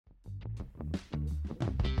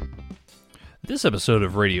This episode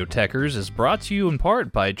of Radio Techers is brought to you in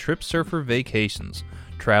part by Trip Surfer Vacations.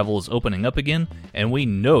 Travel is opening up again, and we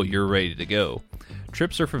know you're ready to go.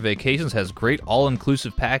 Trip Surfer Vacations has great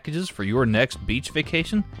all-inclusive packages for your next beach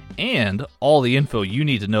vacation and all the info you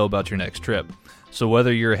need to know about your next trip. So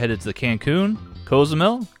whether you're headed to Cancun,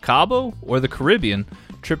 Cozumel, Cabo, or the Caribbean,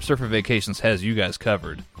 Trip Surfer Vacations has you guys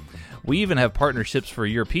covered. We even have partnerships for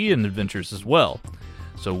European adventures as well.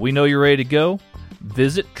 So we know you're ready to go.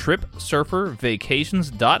 Visit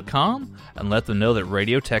TripSurferVacations.com and let them know that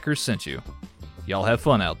Radio Techers sent you. Y'all have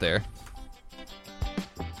fun out there.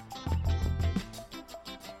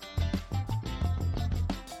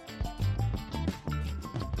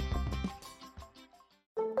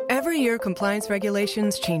 Every year, compliance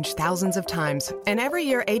regulations change thousands of times, and every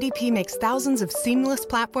year ADP makes thousands of seamless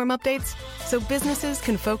platform updates so businesses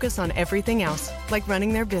can focus on everything else, like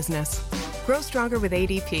running their business. Grow stronger with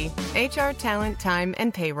ADP, HR, talent, time,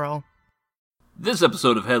 and payroll. This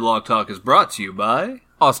episode of Headlock Talk is brought to you by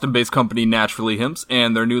Austin-based company Naturally Hemp's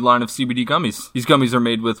and their new line of CBD gummies. These gummies are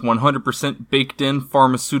made with 100% baked-in,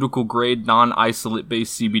 pharmaceutical-grade,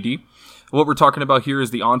 non-isolate-based CBD. What we're talking about here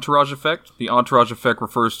is the entourage effect. The entourage effect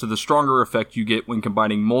refers to the stronger effect you get when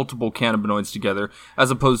combining multiple cannabinoids together,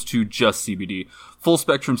 as opposed to just CBD.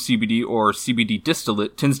 Full-spectrum CBD, or CBD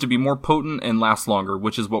distillate, tends to be more potent and last longer,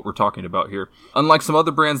 which is what we're talking about here. Unlike some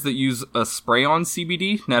other brands that use a spray-on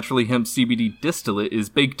CBD, Naturally Hemp CBD distillate is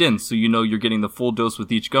baked in, so you know you're getting the full dose with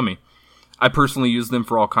each gummy. I personally use them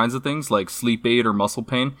for all kinds of things, like sleep aid or muscle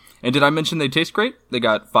pain. And did I mention they taste great? They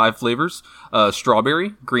got 5 flavors,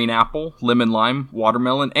 strawberry, green apple, lemon lime,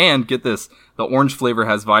 watermelon, and get this, the orange flavor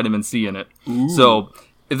has vitamin C in it. Ooh. So,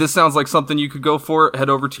 if this sounds like something you could go for, head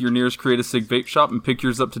over to your nearest Create a Sig vape shop and pick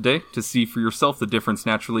yours up today to see for yourself the difference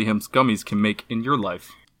Naturally Hemp's gummies can make in your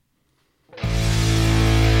life.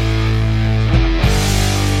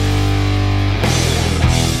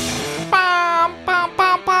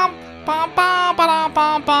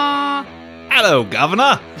 Hello,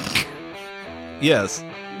 Governor! Yes,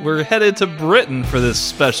 we're headed to Britain for this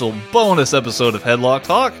special bonus episode of Headlock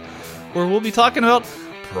Talk, where we'll be talking about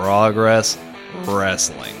Progress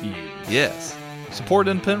Wrestling. Yes, support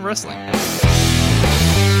independent wrestling.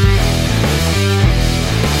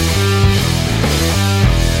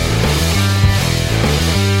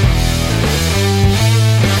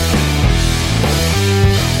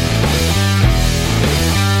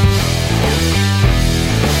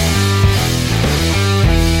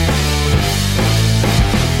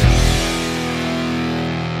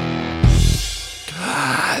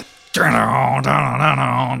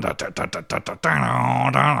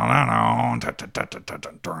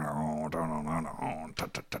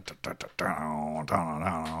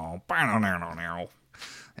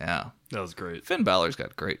 Yeah, that was great. Finn Balor's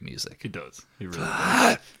got great music. He does. He really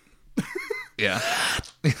does. Yeah.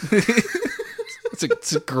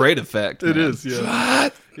 It's a great effect. It man. is, yeah.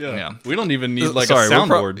 Yeah. We don't even need like a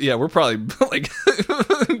soundboard. We're probably like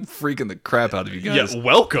freaking the crap out of you guys. Yeah,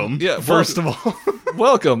 welcome. Yeah, first of all.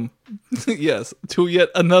 Welcome, yes, to yet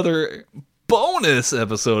another bonus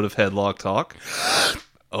episode of Headlock Talk.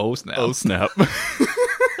 Oh, snap. Oh, snap.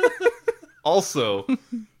 Also,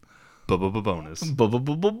 bonus.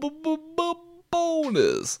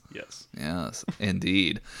 Bonus. Yes. Yes,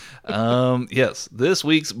 indeed. Yes, this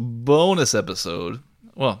week's bonus episode.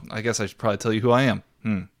 Well, I guess I should probably tell you who I am.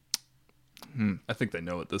 I think they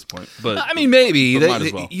know at this point, but I mean, maybe might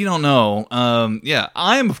as well. You don't know. Yeah,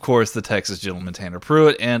 I am, of course, the Texas gentleman Tanner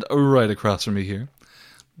Pruitt, and right across from me here,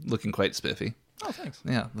 looking quite spiffy. Oh, thanks.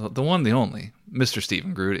 Yeah, the one, the only, Mr.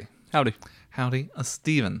 Stephen Grudy. Howdy,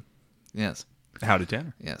 Stephen. Yes, howdy,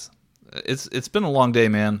 Tanner. yes. It's been a long day,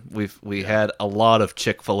 man. We had a lot of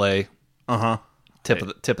Chick-fil-A. Tip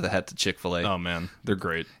of the hat to Chick-fil-A. Oh man, they're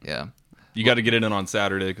great. Yeah. You got to get it in on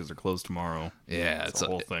Saturday because they're closed tomorrow. Yeah, it's a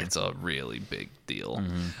whole thing. It's a really big deal.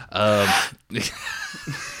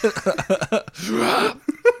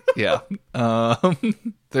 Yeah.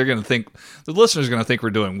 They're gonna think the listeners are gonna think we're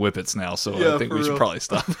doing whippets now, so Yeah, I think for we should real. probably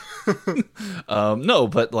stop. No,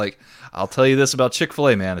 but like I'll tell you this about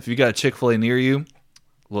Chick-fil-A, man. If you got a Chick-fil-A near you,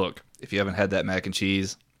 look, if you haven't had that mac and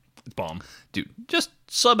cheese, It's bomb. dude, just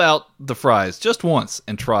sub out the fries just once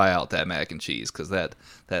and try out that mac and cheese, because that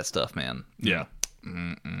stuff, man. Yeah.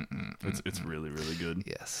 It's really, really good.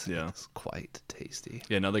 Yes. Yeah. It's quite tasty.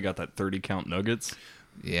 Yeah, now they got that 30 count nuggets.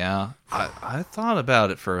 Yeah, I thought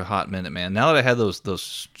about it for a hot minute, man. Now that I had those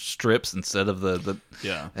strips instead of the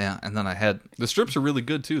Yeah. and then I had The strips are really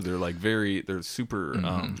good too. They're like they're super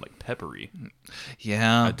like peppery.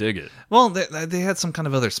 yeah. I dig it. Well, they had some kind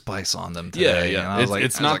of other spice on them today. And I was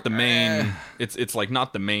It's I was not the main. It's like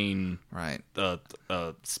not the main right.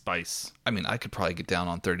 spice. I mean, I could probably get down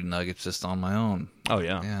on 30 nuggets just on my own. Oh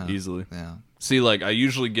yeah, Yeah, easily. Yeah. See, like I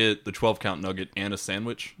usually get the 12-count nugget and a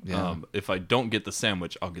sandwich. Yeah. If I don't get the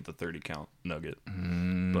sandwich, I'll get the 30-count nugget.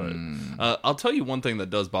 But I'll tell you one thing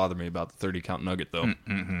that does bother me about the 30-count nugget, though.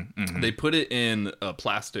 They put it in a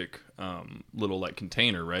plastic little like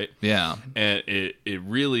container, right? Yeah. And it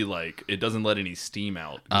really like it doesn't let any steam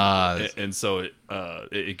out, and so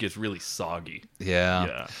it gets really soggy. Yeah.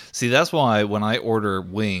 Yeah. See, that's why when I order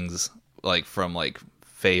wings, like from like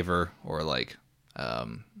Favor or like, I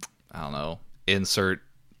don't know, insert,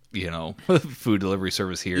 food delivery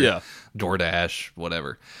service here. Yeah. DoorDash,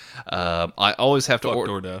 whatever. I always have to Fuck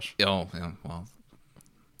order. DoorDash. Oh, yeah, well,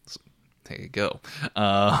 there you go.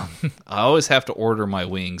 I always have to order my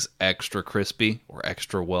wings extra crispy or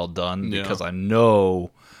extra well done because I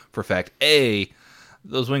know for a fact,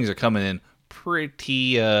 those wings are coming in pretty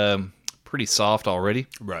soft already.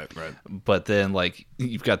 Right. But then, like,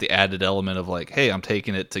 you've got the added element of, like, hey, I'm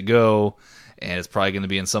taking it to go, and it's probably going to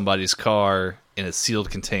be in somebody's car in a sealed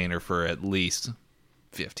container for at least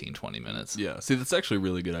 15, 20 minutes. Yeah. See, that's actually a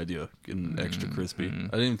really good idea. Getting extra crispy. I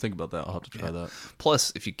didn't even think about that. I'll have to try that.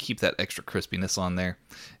 Plus, if you keep that extra crispiness on there,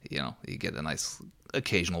 you get a nice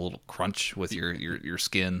occasional little crunch with your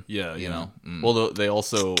skin. Yeah. Mm. Well, they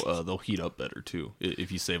also they'll heat up better too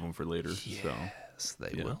if you save them for later. So. Yes,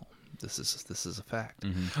 they will. This is a fact.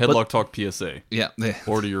 Headlock Talk PSA. Yeah.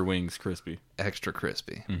 Order your wings crispy. Extra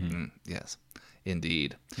crispy. Yes,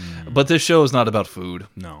 indeed. But this show is not about food.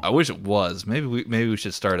 No. I wish it was. Maybe we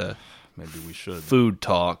should start a Maybe we should. food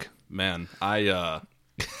talk. Man, I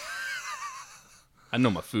know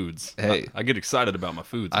my foods. Hey. I get excited about my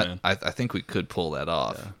foods, man. I think we could pull that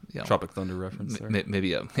off. Tropic Thunder reference there.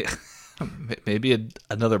 Maybe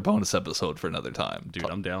another bonus episode for another time. Dude,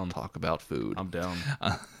 I'm down. Talk about food. I'm down.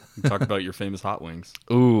 Talk about your famous hot wings.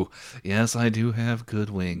 Ooh, yes, I do have good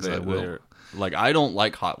wings. I will. Like, I don't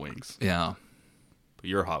like hot wings, Yeah. but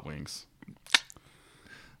your hot wings.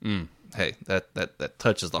 Hey, that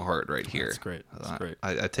touches the heart right here. That's great. That's great.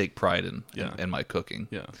 I take pride in Yeah. my cooking.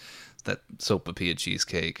 Yeah. That sopapilla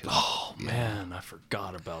cheesecake. Oh, man, I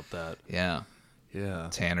forgot about that. Yeah. Yeah.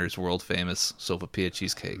 Tanner's world famous sopapilla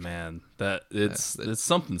cheesecake. Man, it's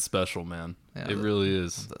something special, man. It really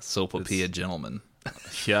is. The sopapilla gentleman.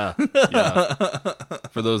 Yeah.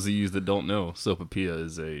 For those of you that don't know, sopapilla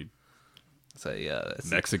is a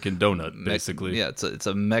It's Mexican donut, basically. Yeah, it's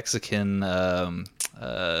a Mexican kind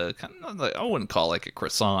of like, I wouldn't call it like a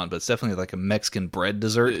croissant, but it's definitely like a Mexican bread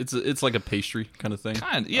dessert. It's like a pastry kind of thing.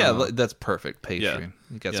 That's perfect pastry. Yeah.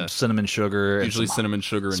 You got Yeah. some cinnamon sugar, Usually and cinnamon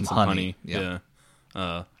sugar and some honey. Yeah.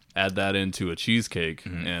 Add that into a cheesecake,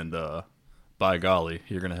 and by golly,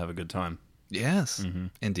 you're gonna have a good time. yes,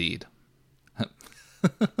 indeed.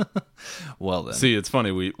 Well then, See, it's funny.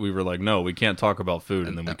 We were like, no, we can't talk about food,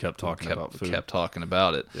 and then we kept talking about food. Kept talking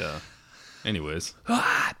about it. Yeah. Anyways, All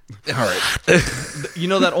right.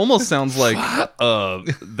 that almost sounds like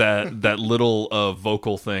that little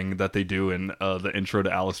vocal thing that they do in the intro to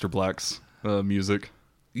Aleister Black's music.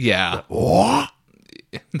 Yeah.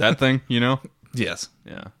 That thing, Yes.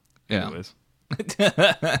 Yeah. Yeah. Anyways.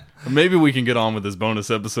 Maybe we can get on with this bonus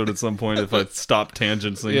episode at some point if I stop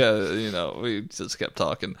tangenting. Yeah, we just kept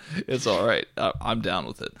talking. It's all right. I'm down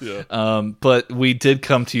with it. Yeah. But we did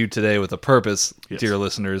come to you today with a purpose, Yes. dear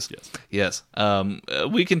listeners. Yes.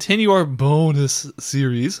 We continue our bonus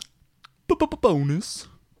series. Bonus.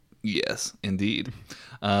 Yes, indeed.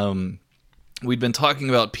 We'd been talking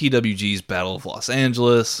about PWG's Battle of Los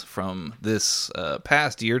Angeles from this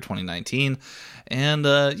past year, 2019. And,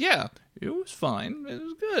 it was fine. It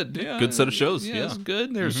was good. Yeah, Good set of shows, Yeah, yeah. it was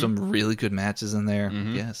good. There's some really good matches in there.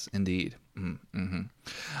 Yes, indeed.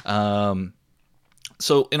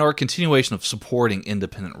 So, in our continuation of supporting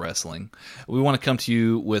independent wrestling, we want to come to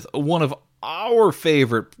you with one of our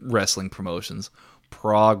favorite wrestling promotions,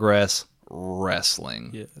 Progress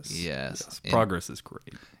Wrestling. Yes. Progress is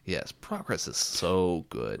great. Yes, Progress is so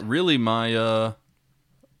good. Really, my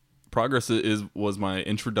Progress was my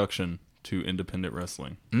introduction to independent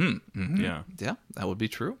wrestling. Yeah. Yeah, that would be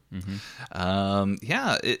true. And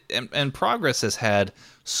Progress has had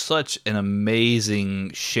such an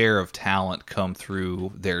amazing share of talent come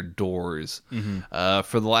through their doors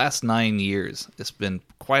for the last 9 years. It's been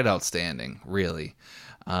quite outstanding, really.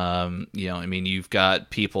 I mean, you've got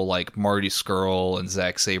people like Marty Scurll and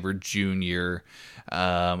Zack Sabre Jr.,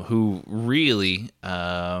 who really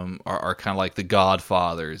are kind of like the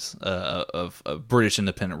godfathers of British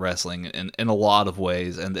independent wrestling in a lot of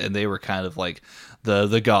ways, and they were kind of like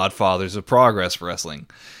the godfathers of progress wrestling,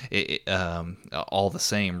 all the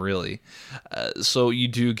same, really. So you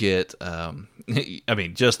do get, I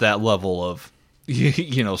mean, just that level of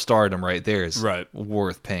stardom right there is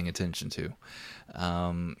worth paying attention to.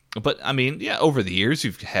 But I mean, yeah, over the years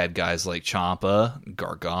you've had guys like Ciampa,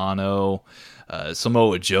 Gargano,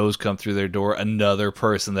 Samoa Joe's come through their door. Another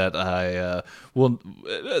person that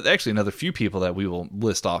actually another few people that we will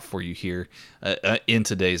list off for you here in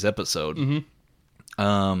today's episode. Mm-hmm.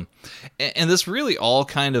 And this really all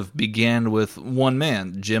kind of began with one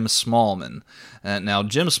man, Jim Smallman. Now,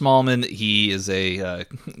 Jim Smallman, he is a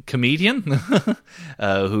comedian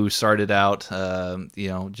who started out,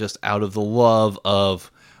 just out of the love of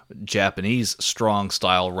Japanese strong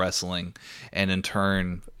style wrestling, and in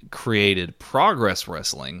turn created Progress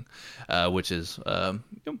Wrestling, which is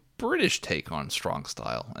British take on strong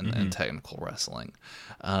style and technical wrestling.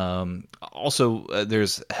 Also,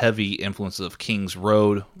 there's heavy influence of King's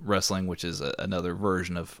Road Wrestling, which is another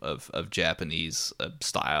version of Japanese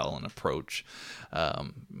style and approach,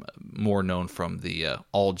 more known from the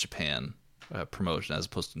All Japan promotion as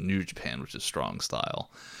opposed to New Japan, which is strong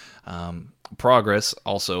style. Progress,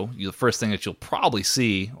 also, the first thing that you'll probably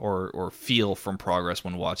see or feel from Progress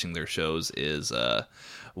when watching their shows is,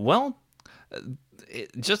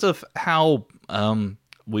 just of how,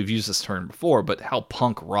 we've used this term before, but how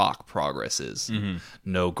punk rock Progress is. Mm-hmm.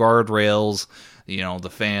 No guardrails, the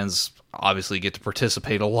fans obviously get to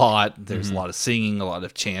participate a lot. There's a lot of singing, a lot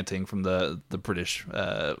of chanting from the British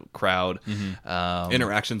crowd. Mm-hmm.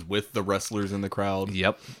 Interactions with the wrestlers in the crowd.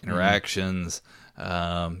 Yep, interactions.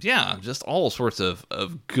 Just all sorts of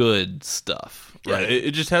good stuff. Right? Yeah,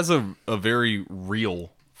 it just has a very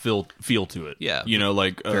real feel to it. Yeah.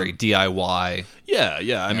 Very DIY.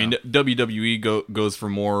 Yeah. I mean, WWE goes for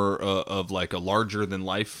more of like a larger than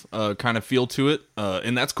life kind of feel to it.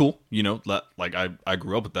 And that's cool. Like I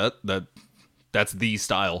grew up with that. That's the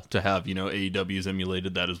style to have, AEW's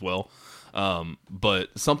emulated that as well. But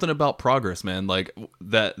something about Progress, man, like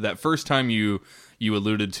that first time you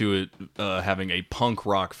alluded to it having a punk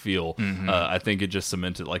rock feel. Mm-hmm. I think it just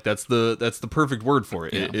cemented. Like that's the perfect word for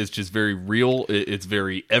it. Yeah. It's just very real. It's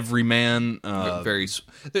very everyman. The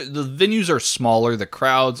venues are smaller. The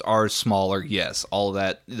crowds are smaller. Yes, all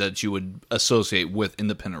of that you would associate with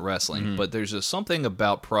independent wrestling. Mm-hmm. But there's just something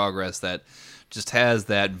about Progress that just has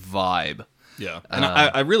that vibe. Yeah, and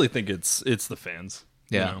I really think it's the fans.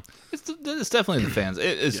 Yeah, it's definitely the fans.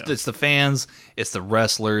 It's the fans. It's the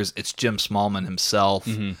wrestlers. It's Jim Smallman himself.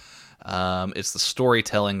 Mm-hmm. It's the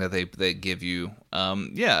storytelling that they give you.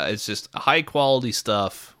 It's just high quality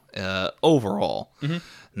stuff overall. Mm-hmm.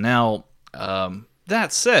 Now,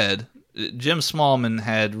 that said, Jim Smallman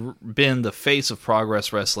had been the face of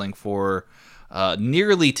Progress Wrestling for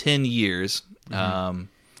nearly 10 years. Mm-hmm.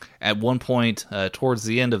 At one point, towards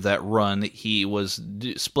the end of that run, he was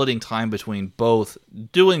splitting time between both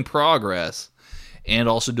doing Progress and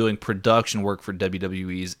also doing production work for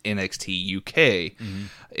WWE's NXT UK. Mm-hmm.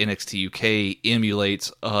 NXT UK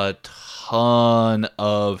emulates a ton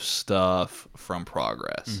of stuff from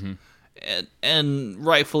Progress. Mm-hmm. And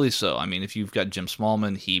rightfully so. I mean, if you've got Jim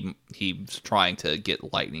Smallman, he's trying to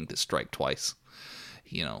get lightning to strike twice.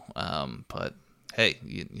 But hey,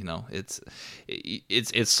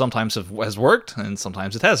 it's sometimes has worked and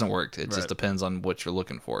sometimes it hasn't worked. It just depends on what you're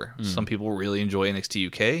looking for. Mm. Some people really enjoy NXT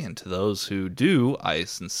UK, and to those who do, I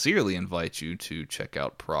sincerely invite you to check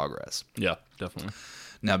out Progress. Yeah, definitely.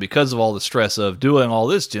 Now, because of all the stress of doing all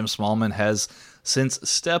this, Jim Smallman has since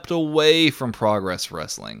stepped away from Progress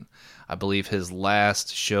Wrestling. I believe his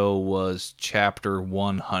last show was Chapter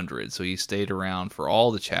 100, so he stayed around for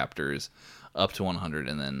all the chapters up to 100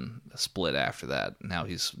 and then split after that. Now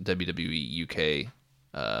he's WWE UK,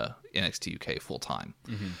 NXT UK full time.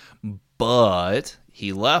 Mm-hmm. But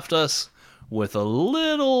he left us with a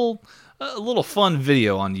little fun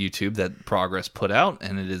video on YouTube that Progress put out,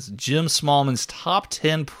 and it is Jim Smallman's top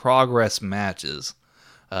 10 Progress matches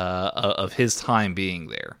of his time being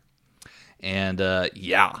there. And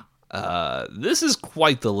this is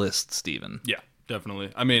quite the list, Steven. Yeah,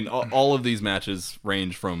 definitely. I mean, all of these matches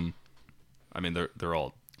range from, I mean,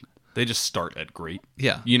 they just start at great.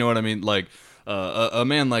 Yeah. You know what I mean? Like, a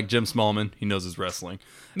man like Jim Smallman, he knows his wrestling.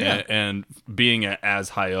 Yeah. And being as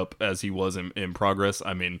high up as he was in Progress,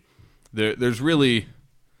 I mean, there's really,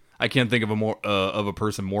 I can't think of a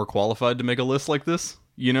person more qualified to make a list like this.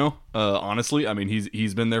 You know, honestly, I mean,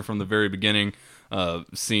 he's been there from the very beginning,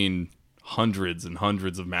 seen hundreds and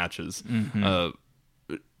hundreds of matches.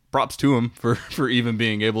 Props to him for even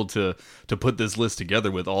being able to put this list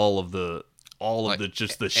together with all of the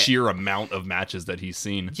sheer amount of matches that he's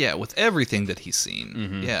seen. Yeah, with everything that he's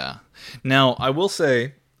seen. Yeah. Now, I will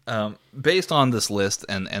say, based on this list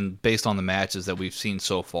and based on the matches that we've seen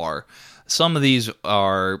so far, some of these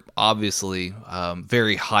are obviously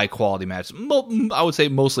very high quality matches. I would say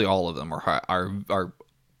mostly all of them are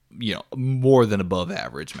more than above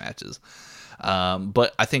average matches.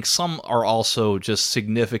 But I think some are also just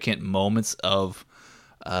significant moments of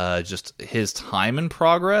just his time in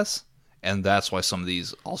progress, and that's why some of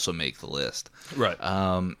these also make the list. Right.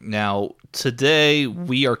 Now, today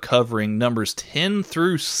we are covering numbers 10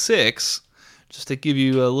 through 6, just to give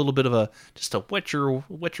you a little bit of a wet your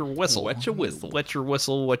whistle, wet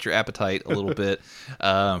your appetite a little bit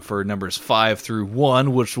for numbers 5 through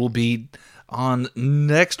 1, which will be on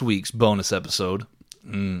next week's bonus episode.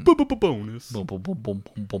 Bonus.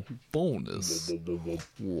 Bonus.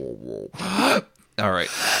 All right,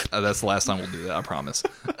 that's the last time we'll do that. I promise.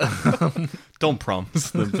 Don't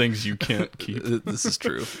promise the things you can't keep. This is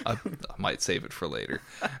true. I might save it for later.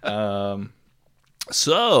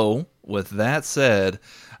 So, with that said,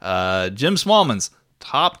 Jim Smallman's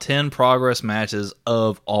top 10 progress matches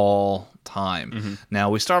of all time. Now,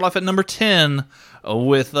 we start off at number 10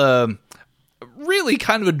 with really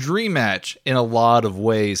kind of a dream match in a lot of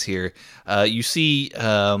ways here. You see,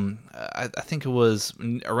 I think it was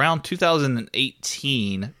around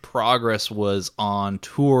 2018, Progress was on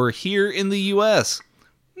tour here in the U.S.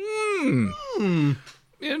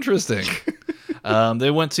 Interesting.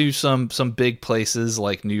 They went to some big places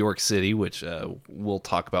like New York City, which we'll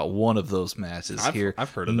talk about one of those matches here.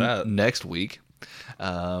 I've heard of that. Next week.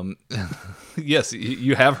 Yes,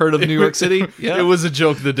 you have heard of New York City? Yeah. It was a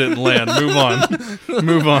joke that didn't land. Move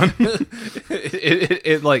on.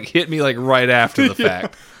 It like hit me like right after the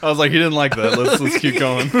fact. I was like, he didn't like that. Let's keep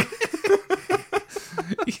going.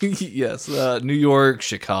 Yes, New York,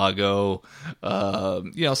 Chicago,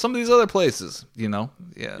 some of these other places, yeah,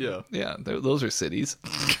 those are cities.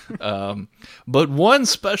 But one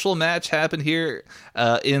special match happened here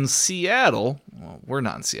in Seattle. Well, we're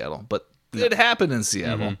not in Seattle, but it happened in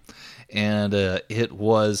Seattle, and it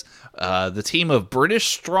was the team of British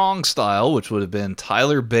Strong Style, which would have been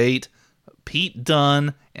Tyler Bate, Pete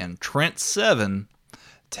Dunne, and Trent Seven,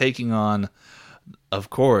 taking on, of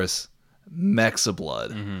course,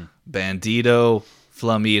 Mexiblood, Bandito,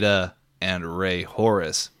 Flamita, and Ray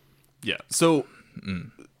Horace. Yeah, so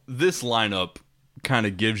this lineup kind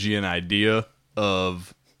of gives you an idea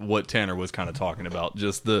of what Tanner was kind of talking about,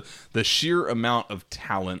 just the sheer amount of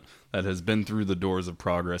talent that has been through the doors of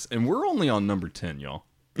Progress, and we're only on number 10, y'all.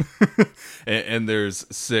 and there's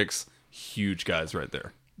 6 huge guys right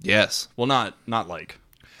there. Yes. Well, not like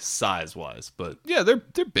size-wise, but yeah, they're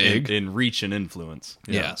big in reach and influence.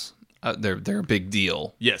 Yeah. Yes. They're a big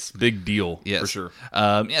deal. Yes, big deal, yes. For sure.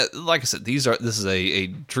 Yeah, like I said, this is a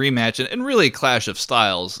dream match and really a clash of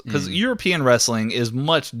styles, because European wrestling is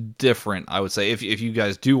much different, I would say. If you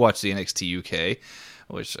guys do watch the NXT UK,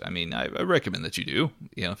 which, I mean, I recommend that you do,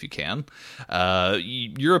 if you can.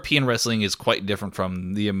 European wrestling is quite different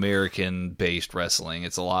from the American-based wrestling.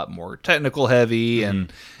 It's a lot more technical heavy,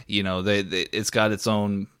 and, it's got its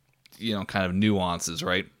own, kind of nuances,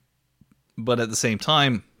 right? But at the same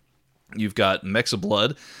time, you've got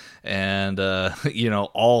Mexiblood, and,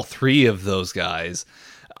 all 3 of those guys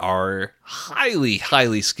are highly,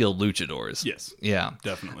 highly skilled luchadors. Yes. Yeah.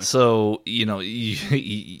 Definitely. So,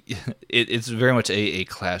 it's very much a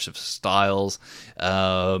clash of styles.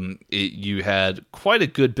 You had quite a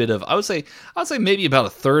good bit of, I would say maybe about a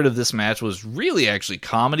third of this match was really actually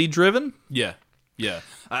comedy driven. Yeah. Yeah.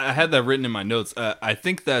 I had that written in my notes. I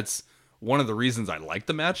think that's one of the reasons I like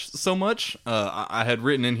the match so much. I had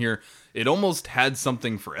written in here, it almost had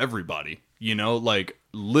something for everybody, like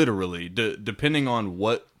literally, depending on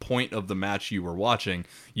what point of the match you were watching,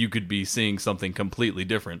 you could be seeing something completely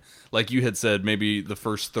different. Like you had said, maybe the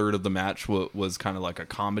first third of the match was kind of like a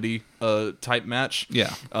comedy type match.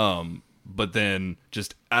 Yeah. But then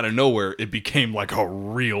just out of nowhere, it became like a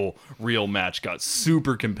real match. Got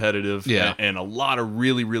super competitive. Yeah. And a lot of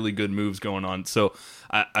really, really good moves going on. So,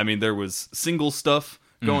 I mean, there was single stuff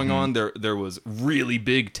going on. There was really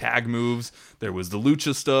big tag moves. There was the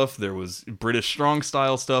lucha stuff. There was British Strong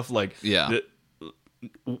Style stuff. Like, yeah.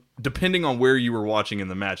 depending on where you were watching in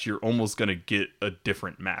the match, you're almost going to get a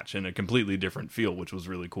different match and a completely different feel, which was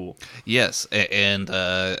really cool. Yes, and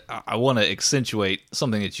I want to accentuate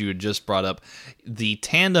something that you had just brought up. The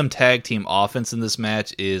tandem tag team offense in this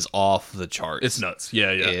match is off the charts. It's nuts.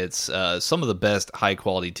 Yeah. It's some of the best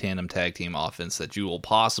high-quality tandem tag team offense that you will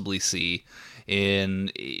possibly see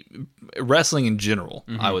in wrestling in general,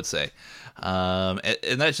 I would say. And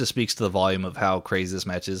that just speaks to the volume of how crazy this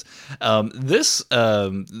match is. This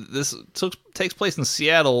takes place in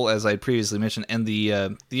Seattle, as I previously mentioned, and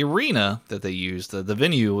the arena that they used, the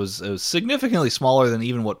venue, was significantly smaller than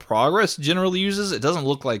even what Progress generally uses. It doesn't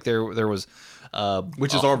look like there was...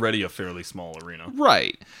 which is already a fairly small arena.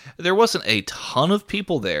 Right. There wasn't a ton of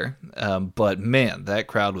people there, but man, that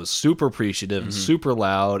crowd was super appreciative, super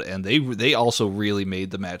loud, and they also really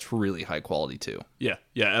made the match really high quality too. Yeah,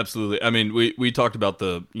 absolutely. I mean, we talked about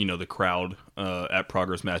the crowd at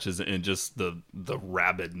Progress matches and just the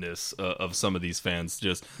rabidness of some of these fans,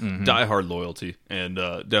 just diehard loyalty, and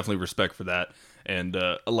definitely respect for that. And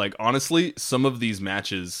like honestly, some of these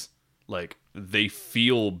matches, like, they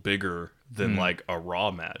feel bigger than like a Raw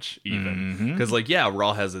match even, because like, yeah,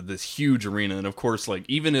 Raw has this huge arena, and of course, like,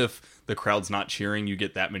 even if the crowd's not cheering, you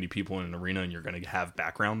get that many people in an arena and you're going to have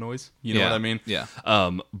background noise, you know what I mean? Yeah.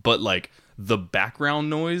 But like the background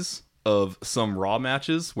noise of some Raw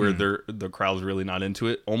matches where the crowd's really not into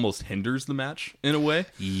it almost hinders the match in a way.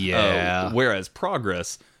 Yeah. Whereas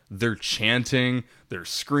Progress, they're chanting, they're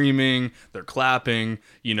screaming, they're clapping,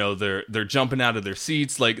 they're jumping out of their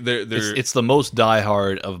seats, like they're it's the most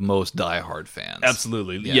diehard of most diehard fans.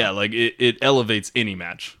 Absolutely. Yeah, like it elevates any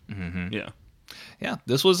match. Yeah,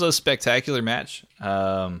 this was a spectacular match.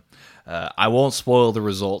 I won't spoil the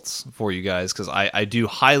results for you guys, because I do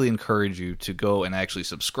highly encourage you to go and actually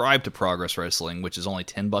subscribe to Progress Wrestling, which is only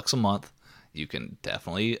 $10 a month. You can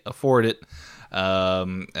definitely afford it.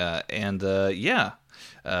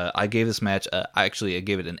 I gave this match, I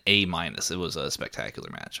gave it an A-. It was a spectacular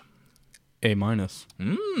match. A-.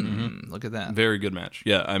 Look at that. Very good match.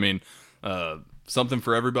 Yeah, I mean, something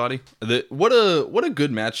for everybody. What a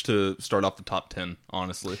good match to start off the top 10,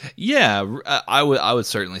 honestly. Yeah, I would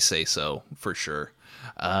certainly say so, for sure.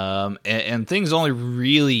 And things only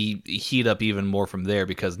really heat up even more from there,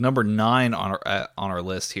 because number 9 on our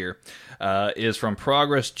list here is from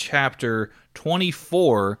Progress Chapter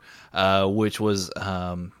 24, which was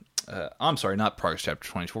I'm sorry, not Progress Chapter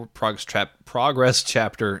 24, Progress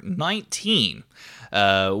Chapter 19,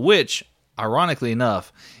 which, ironically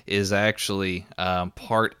enough, is actually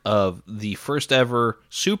part of the first ever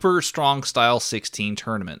Super Strong Style 16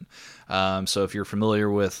 tournament. So if you're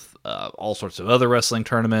familiar with all sorts of other wrestling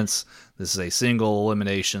tournaments, this is a single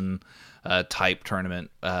elimination type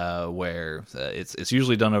tournament where it's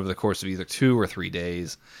usually done over the course of either 2 or 3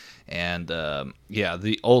 days. And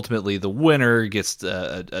ultimately the winner gets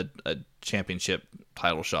a championship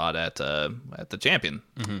title shot at the champion.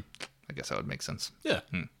 I guess that would make sense. Yeah.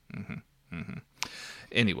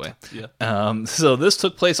 Anyway, so this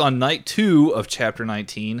took place on night 2 of Chapter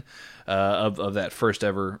 19 of that first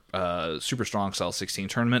ever Super Strong Style 16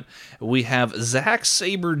 tournament. We have Zack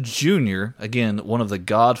Sabre Jr., again, one of the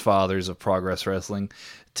godfathers of Progress Wrestling,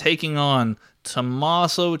 taking on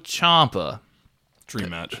Tommaso Ciampa.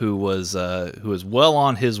 Dream match. Who was well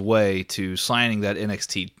on his way to signing that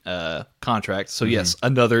NXT contract. So yes,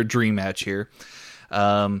 another dream match here.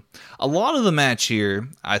 A lot of the match here,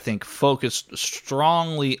 I think, focused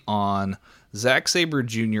strongly on Zack Sabre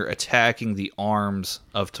Jr. attacking the arms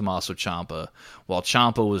of Tommaso Ciampa, while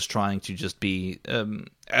Ciampa was trying to just be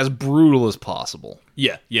as brutal as possible.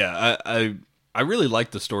 Yeah. I really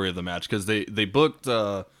like the story of the match, because they booked.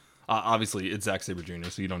 Obviously, it's Zack Sabre Jr.,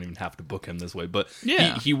 so you don't even have to book him this way. But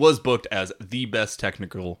he was booked as the best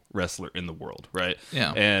technical wrestler in the world, right?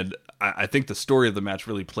 Yeah. And I think the story of the match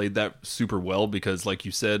really played that super well, because, like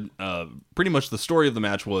you said, pretty much the story of the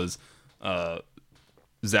match was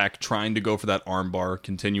Zack trying to go for that armbar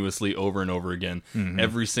continuously over and over again.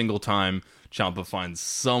 Every single time, Ciampa finds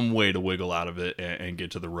some way to wiggle out of it and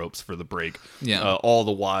get to the ropes for the break. Yeah. All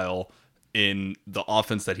the while, in the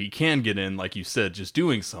offense that he can get in, like you said, just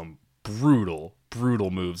doing some brutal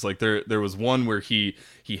moves. Like there was one where he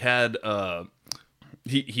had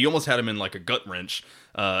he almost had him in like a gut wrench,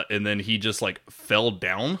 and then he just like fell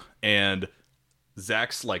down, and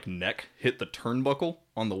Zack's like neck hit the turnbuckle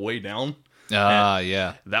on the way down.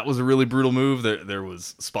 Yeah, that was a really brutal move. There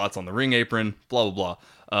was spots on the ring apron, blah blah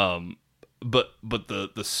blah. but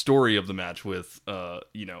the story of the match with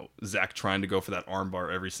Zach trying to go for that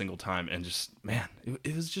armbar every single time, and just man,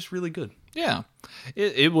 it was just really good. Yeah,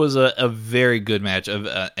 it was a very good match, of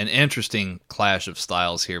an interesting clash of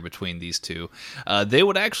styles here between these two. They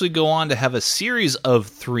would actually go on to have a series of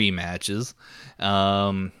 3 matches,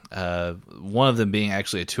 one of them being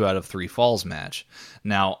actually a 2 out of 3 falls match.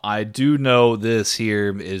 Now, I do know this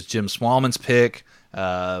here is Jim Smallman's pick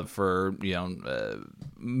for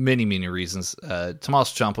many reasons.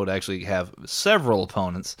 Tommaso Ciampa would actually have several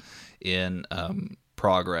opponents in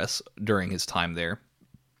Progress during his time there,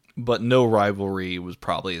 but no rivalry was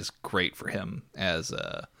probably as great for him as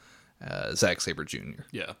Zack Sabre Jr.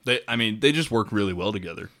 Yeah, they just work really well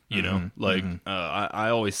together. You know, like I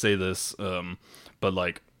always say this, but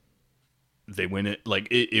like they win it. Like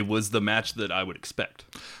it was the match that I would expect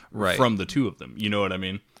from the two of them. You know what I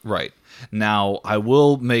mean? Right. Now, I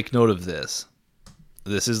will make note of this.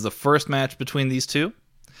 This is the first match between these two.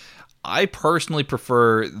 I personally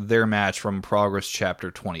prefer their match from Progress Chapter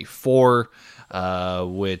 24,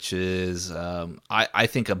 which is, I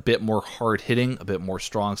think, a bit more hard-hitting, a bit more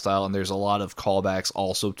strong style, and there's a lot of callbacks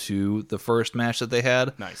also to the first match that they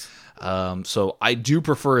had. Nice. So I do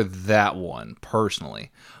prefer that one, personally,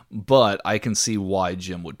 but I can see why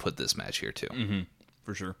Jim would put this match here, too. Mm-hmm.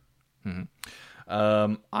 For sure. Mm-hmm.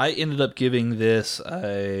 I ended up giving this an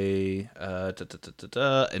A-.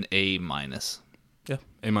 Yeah,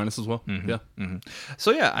 A- as well. Mm-hmm. Yeah. Mm-hmm.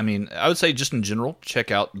 So yeah, I mean, I would say just in general,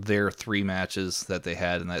 check out their 3 matches that they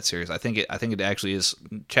had in that series. I think it actually is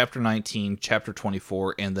Chapter 19, Chapter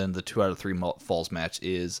 24, and then the 2 out of 3 falls match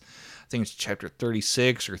is, I think it's Chapter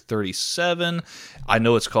 36 or 37. I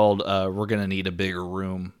know it's called We're Gonna Need a Bigger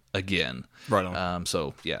Room Again. Right on.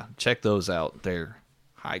 So yeah, check those out. They're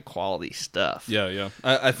high quality stuff. Yeah.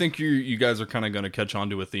 I think you guys are kind of going to catch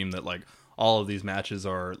on to a theme that like all of these matches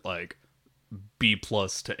are like B+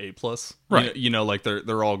 to A+. Right. You know, like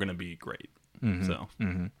they're all going to be great. Mm-hmm. So.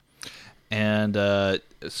 Mm-hmm. And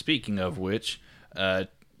speaking of which,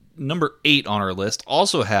 number 8 on our list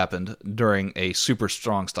also happened during a Super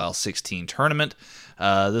Strong Style 16 tournament.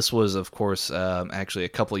 This was, of course, actually a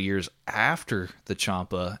couple of years after the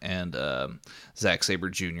Ciampa and Zack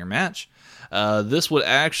Sabre Jr. match. This would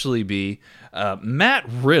actually be Matt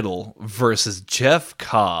Riddle versus Jeff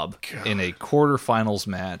Cobb in a quarterfinals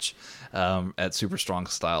match at Super Strong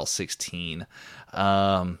Style 16.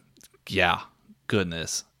 Yeah,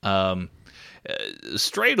 goodness.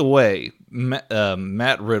 Straight away,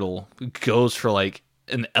 Matt Riddle goes for like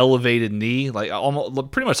an elevated knee, like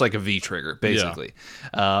almost pretty much like a V trigger, basically.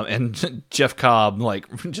 Yeah. And Jeff Cobb like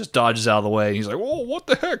just dodges out of the way. And he's like, "Whoa, what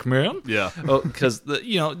the heck, man?" Yeah, because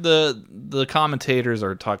the commentators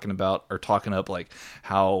are talking up like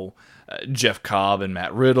how Jeff Cobb and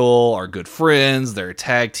Matt Riddle are good friends. They're a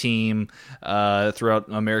tag team throughout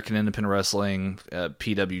American Independent Wrestling.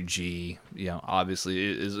 PWG, obviously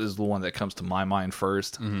is the one that comes to my mind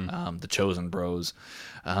first. Mm-hmm. The Chosen Bros.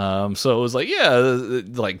 So it was like, yeah,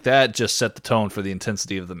 like that just set the tone for the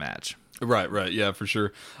intensity of the match. Right. Yeah, for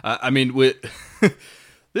sure. I mean, with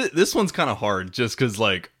this one's kind of hard just because,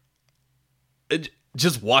 like,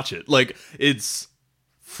 just watch it. Like, it's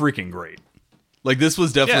freaking great. Like, this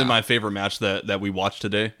was definitely my favorite match that we watched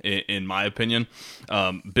today, in my opinion.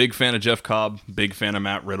 Big fan of Jeff Cobb, big fan of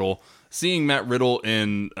Matt Riddle. Seeing Matt Riddle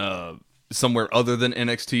in somewhere other than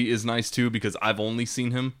NXT is nice too, because I've only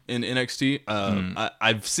seen him in NXT.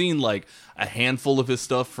 I've seen like a handful of his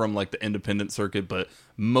stuff from like the independent circuit, but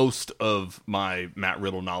most of my Matt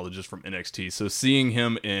Riddle knowledge is from NXT. So seeing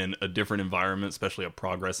him in a different environment, especially a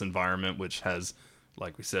Progress environment, which has,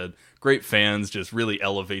 like we said, great fans, just really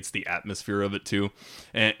elevates the atmosphere of it too.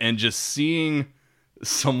 And just seeing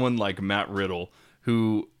someone like Matt Riddle,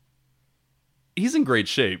 who he's in great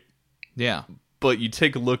shape. Yeah. But you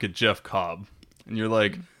take a look at Jeff Cobb, and you're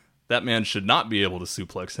like, that man should not be able to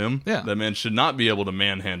suplex him. Yeah. That man should not be able to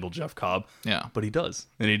manhandle Jeff Cobb. Yeah. But he does.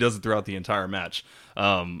 And he does it throughout the entire match.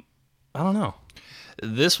 I don't know.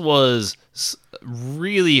 This was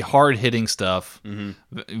really hard-hitting stuff.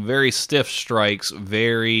 Mm-hmm. Very stiff strikes.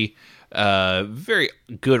 Very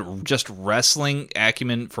good just wrestling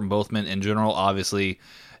acumen from both men in general. Obviously,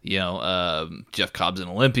 Jeff Cobb's an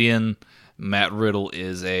Olympian. Matt Riddle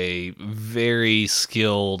is a very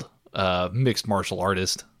skilled mixed martial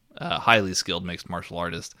artist, highly skilled mixed martial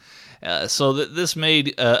artist. So this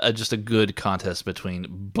made just a good contest between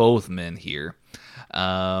both men here.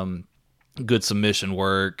 Good submission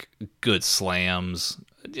work, good slams.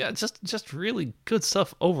 Yeah, just really good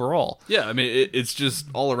stuff overall. Yeah, I mean, it's just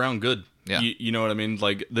all around good. Yeah. You know what I mean?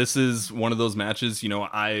 Like, this is one of those matches, you know,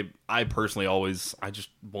 I personally always, I just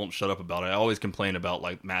won't shut up about it. I always complain about,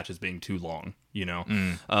 like, matches being too long, you know?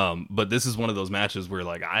 But this is one of those matches where,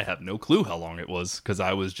 like, I have no clue how long it was because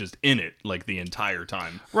I was just in it, like, the entire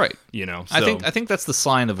time. Right. You know? So, I think that's the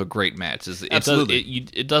sign of a great match. Is Absolutely.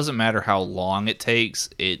 It doesn't matter how long it takes.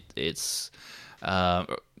 It's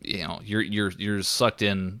you know, you're sucked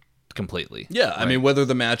in completely. Yeah, right? I mean, whether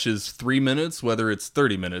the match is 3 minutes, whether it's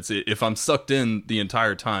 30 minutes, if I'm sucked in the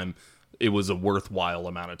entire time, it was a worthwhile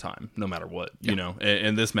amount of time, no matter what, you know?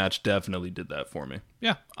 And this match definitely did that for me.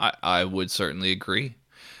 Yeah, I would certainly agree.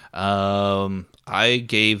 I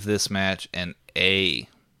gave this match an A.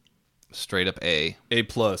 Straight up A. A+.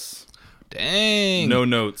 Dang. No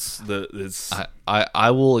notes.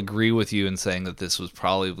 I will agree with you in saying that this was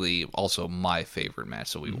probably also my favorite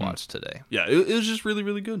match that we watched today. Yeah, it was just really,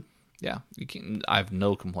 really good. Yeah, I have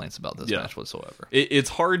no complaints about this match whatsoever. It's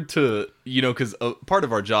hard to, you know, because part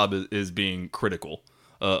of our job is being critical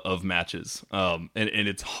of matches, and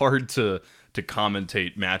it's hard to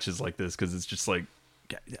commentate matches like this because it's just like,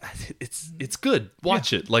 it's good.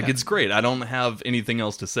 Watch it, like it's great. I don't have anything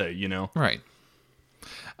else to say, you know. Right.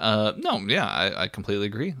 No, yeah, I completely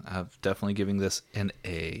agree. I'm definitely giving this an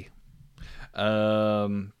A.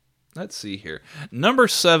 Let's see here. Number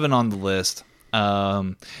 7 on the list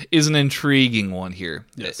is an intriguing one here.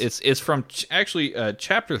 Yes. It's from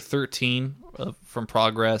chapter 13 from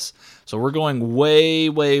Progress. So we're going way,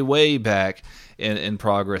 way, way back in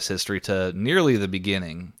Progress history to nearly the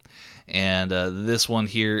beginning. And this one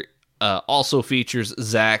here also features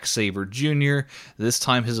Zack Sabre Jr., this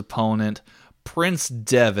time his opponent, Prince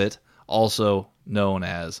Devitt, also known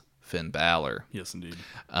as Finn Balor. Yes, indeed.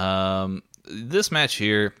 This match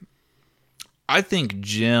here, I think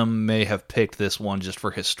Jim may have picked this one just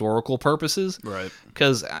for historical purposes. Right.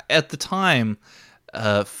 Because at the time,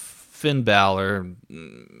 Finn Balor,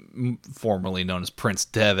 formerly known as Prince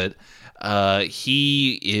Devitt,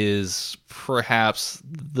 he is perhaps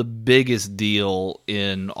the biggest deal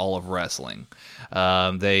in all of wrestling.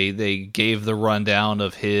 They gave the rundown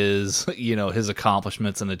of his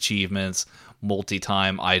accomplishments and achievements.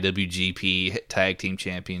 Multi-time IWGP tag team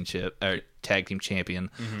champion,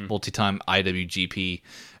 multi-time IWGP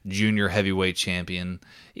junior heavyweight champion.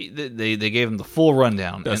 They gave him the full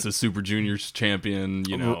rundown. Best of Super Juniors champion,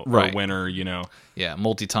 you know, right. or winner, you know. Yeah,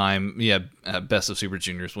 multi-time, Best of Super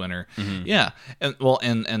Juniors winner. Mm-hmm. Yeah, and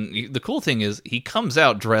the cool thing is he comes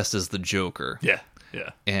out dressed as the Joker. Yeah.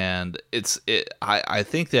 And I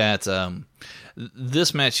think that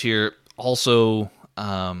this match here also,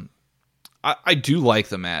 I do like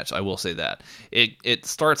the match. I will say that it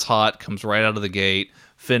starts hot, comes right out of the gate.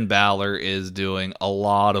 Finn Balor is doing a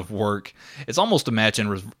lot of work. It's almost a match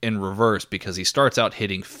in reverse because he starts out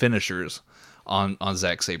hitting finishers on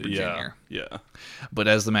Zack Sabre Jr. Yeah. But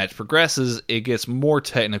as the match progresses, it gets more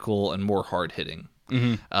technical and more hard hitting.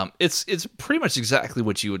 Mm-hmm. It's pretty much exactly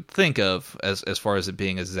what you would think of as far as it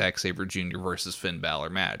being a Zack Sabre Jr. versus Finn Balor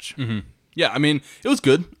match. Mm-hmm. Yeah, I mean, it was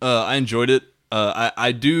good. I enjoyed it.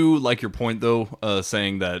 I do like your point, though,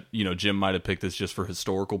 saying that, you know, Jim might have picked this just for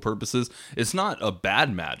historical purposes. It's not a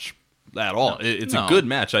bad match at all. It's a good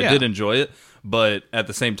match. I did enjoy it. But at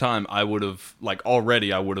the same time, I would have, like,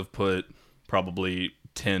 already I would have put probably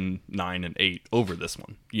 10, 9, and 8 over this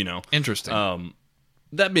one, you know? Interesting.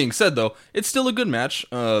 That being said, though, it's still a good match.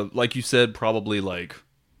 Like you said, probably, like,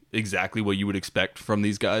 exactly what you would expect from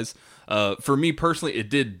these guys. For me, personally, it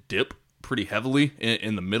did dip pretty heavily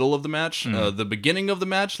in the middle of the match. The beginning of the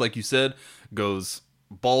match, like you said, goes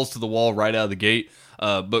balls to the wall right out of the gate.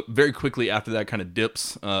 But very quickly after that kind of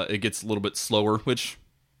dips, it gets a little bit slower, which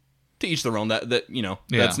to each their own. That you know,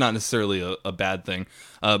 that's not necessarily a bad thing.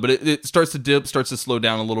 But it starts to dip, starts to slow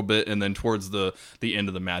down a little bit, and then towards the end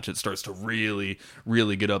of the match, it starts to really,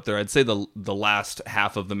 really get up there. I'd say the last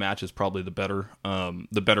half of the match is probably the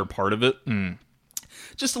better part of it.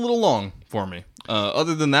 Just a little long for me.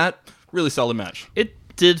 Other than that, really solid match. It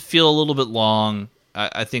did feel a little bit long.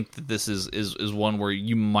 I think that this is one where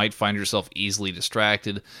you might find yourself easily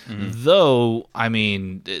distracted. Though, I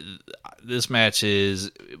mean, this match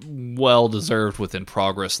is well deserved within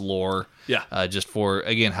Progress lore. Yeah. Just for,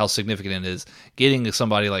 again, how significant it is. Getting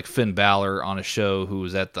somebody like Finn Balor on a show who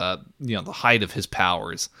was at the height of his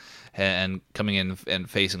powers and coming in and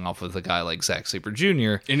facing off with a guy like Zack Sabre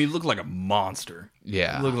Jr. And he looked like a monster.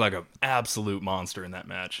 Yeah. He looked like an absolute monster in that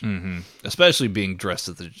match. Especially being dressed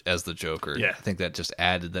as the Joker. Yeah. I think that just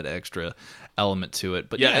added that extra element to it.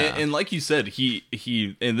 But yeah. And like you said,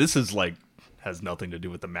 he and this is like has nothing to do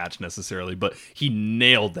with the match necessarily, but he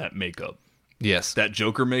nailed that makeup. Yes. That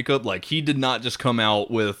Joker makeup. Like, he did not just come out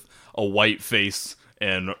with a white face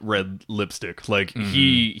and red lipstick. Like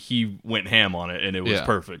he went ham on it, and it was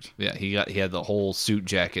perfect. Yeah, he had the whole suit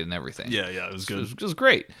jacket and everything. Yeah, it was good. It was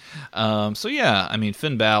great. So yeah, I mean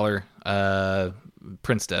Finn Balor,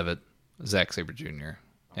 Prince Devitt, Zack Sabre Jr.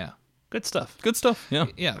 Yeah, good stuff. Good stuff. Yeah,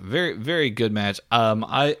 yeah, very very good match.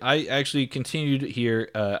 I actually continued here.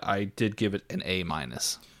 I did give it an A-.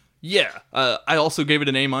 Yeah, I also gave it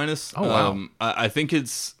an A-. Oh wow. I think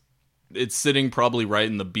it's sitting probably right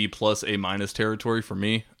in the B+ A- territory for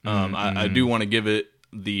me. I do want to give it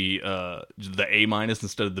the A-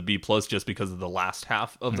 instead of the B+ just because of the last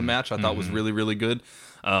half of the match. I thought was really really good.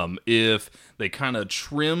 If they kind of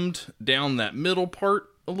trimmed down that middle part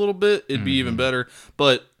a little bit, it'd be even better.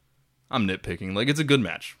 But I'm nitpicking. Like, it's a good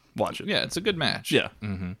match. Watch it. Yeah, it's a good match. Yeah.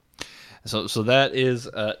 So that is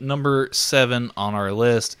number 7 on our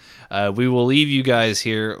list. We will leave you guys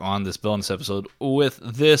here on this bonus episode with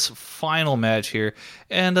this final match here.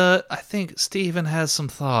 And I think Steven has some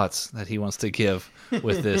thoughts that he wants to give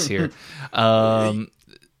with this here.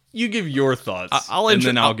 You give your thoughts, and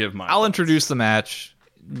then I'll give mine. I'll introduce the match.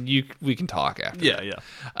 We can talk after. Yeah.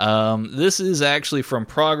 This is actually from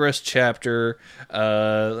Progress chapter,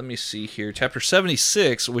 let me see here, chapter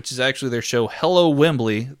 76, which is actually their show Hello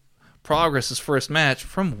Wembley. Progress's first match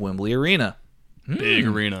from Wembley Arena. Big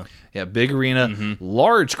arena. Yeah, big arena,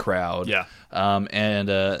 large crowd. Yeah. And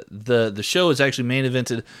the show is actually main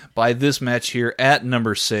evented by this match here at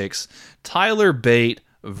number 6, Tyler Bate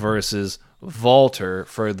versus Walter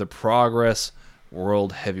for the Progress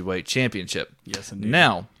World Heavyweight Championship. Yes, indeed.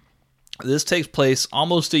 Now, this takes place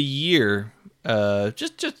almost a year,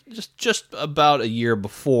 just about a year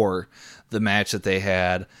before the match that they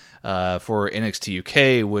had for NXT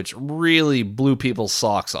UK, which really blew people's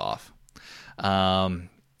socks off.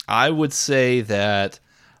 I would say that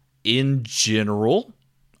in general,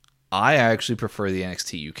 I actually prefer the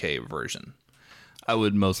NXT UK version. I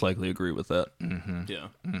would most likely agree with that. Yeah.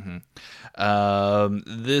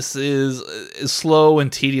 This is slow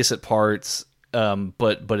and tedious at parts,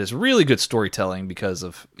 but it's really good storytelling because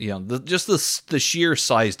of the sheer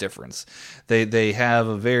size difference. They have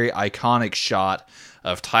a very iconic shot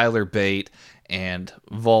of Tyler Bate and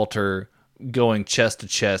Walter going chest to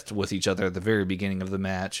chest with each other at the very beginning of the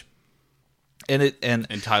match.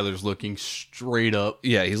 And Tyler's looking straight up.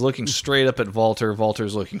 Yeah, he's looking straight up at Walter.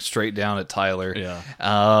 Walter's looking straight down at Tyler. Yeah.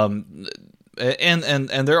 And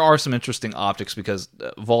there are some interesting optics because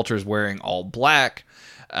Walter's wearing all black.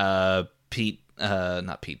 Tyler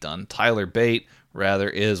Bate rather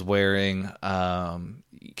is wearing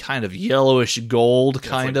kind of yellowish gold,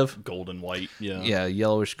 gold and white. Yeah. Yeah,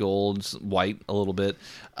 yellowish gold, white a little bit.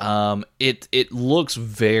 It looks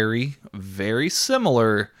very, very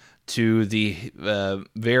similar to the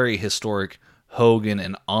very historic Hogan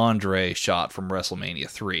and Andre shot from WrestleMania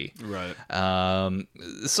 3. Right.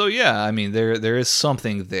 So yeah, I mean there is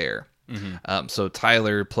something there. So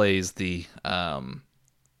Tyler plays the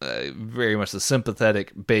very much the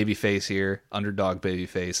sympathetic babyface here, underdog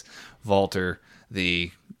babyface. Walter,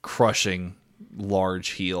 the crushing large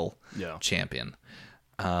heel champion.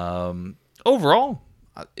 Overall,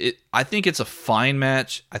 I think it's a fine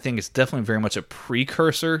match. I think it's definitely very much a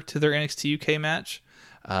precursor to their NXT UK match.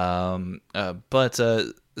 But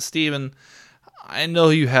Steven, I know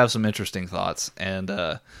you have some interesting thoughts, and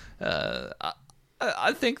I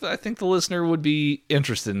think the listener would be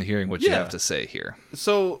interested in hearing what you have to say here.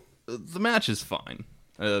 So the match is fine.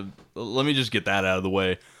 Let me just get that out of the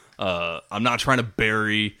way. I'm not trying to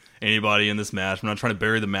bury anybody in this match. I'm not trying to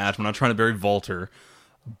bury the match. I'm not trying to bury Walter.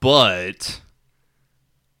 But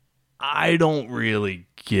I don't really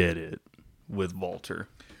get it with Walter.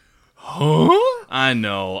 Huh? I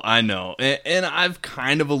know. And I've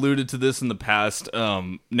kind of alluded to this in the past.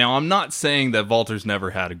 Now, I'm not saying that Walter's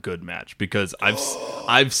never had a good match, because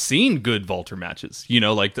I've seen good Walter matches,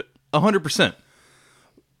 like 100%.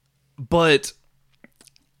 But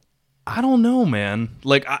I don't know, man.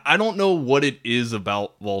 Like, I don't know what it is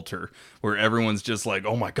about Walter where everyone's just like,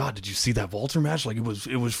 oh my God, did you see that Walter match? Like, it was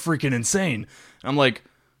freaking insane. And I'm like,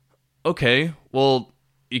 okay, well,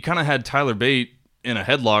 you kind of had Tyler Bate in a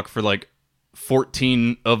headlock for like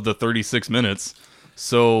 14 of the 36 minutes.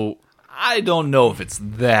 So I don't know if it's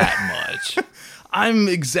that much. I'm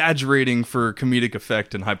exaggerating for comedic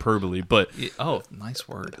effect and hyperbole, but oh, nice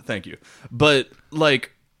word. Thank you. But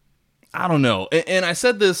like, I don't know. And I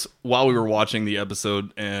said this while we were watching the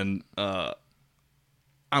episode, and I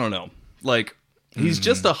don't know. Like, he's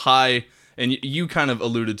just a high, and you kind of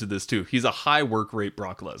alluded to this too. He's a high work rate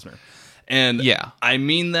Brock Lesnar. And I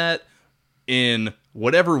mean that in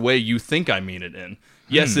whatever way you think I mean it in.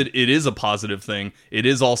 Yes, it is a positive thing. It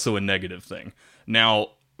is also a negative thing. Now,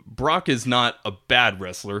 Brock is not a bad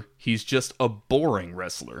wrestler. He's just a boring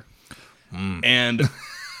wrestler. And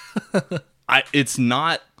it's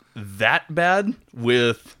not that bad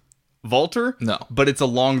with Walter. No. But it's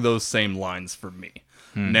along those same lines for me.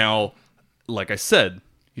 Now, like I said,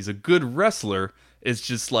 he's a good wrestler. It's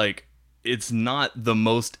just like, it's not the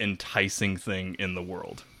most enticing thing in the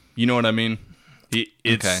world. You know what I mean?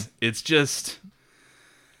 It's just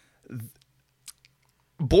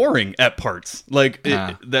boring at parts. Like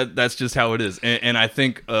that's just how it is. And I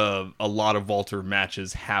think a lot of Walter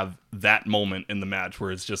matches have that moment in the match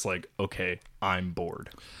where it's just like, okay, I'm bored.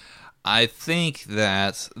 I think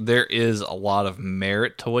that there is a lot of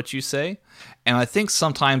merit to what you say, and I think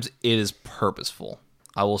sometimes it is purposeful.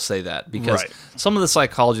 I will say that, because some of the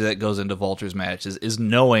psychology that goes into Walter's matches is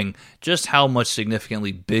knowing just how much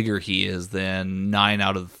significantly bigger he is than 9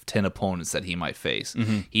 out of 10 opponents that he might face.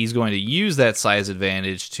 He's going to use that size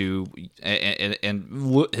advantage to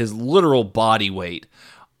and his literal body weight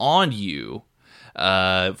on you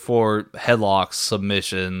for headlocks,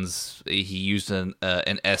 submissions. He used an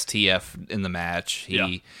STF in the match.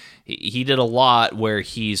 He did a lot where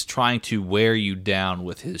he's trying to wear you down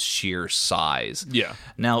with his sheer size. Yeah.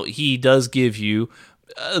 Now, he does give you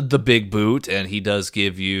the big boot, and he does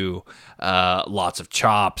give you lots of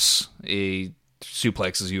chops. He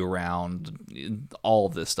suplexes you around, all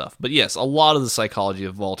of this stuff. But yes, a lot of the psychology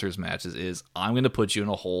of Walter's matches is, I'm going to put you in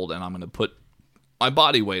a hold, and I'm going to put my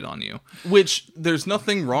body weight on you. Which, there's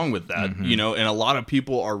nothing wrong with that, you know, and a lot of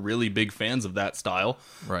people are really big fans of that style.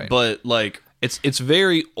 Right. But, like, It's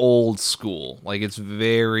very old school. Like, it's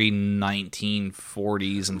very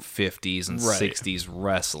 1940s and 50s and 60s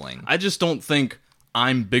wrestling. I just don't think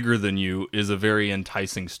I'm bigger than you is a very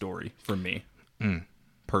enticing story for me,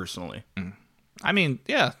 personally. I mean,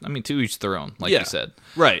 to each their own, like you said.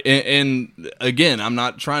 Right. And again, I'm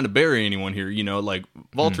not trying to bury anyone here. You know, like,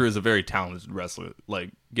 Walter is a very talented wrestler.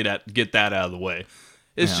 Like, get that out of the way.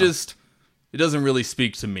 It's just, it doesn't really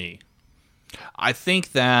speak to me. I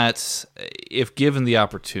think that if given the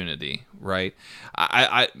opportunity, right,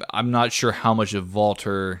 I'm not sure how much of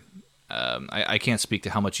Walter, I can't speak to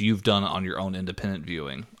how much you've done on your own independent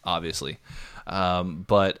viewing, obviously,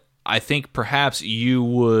 but I think perhaps you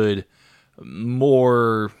would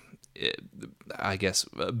more, I guess,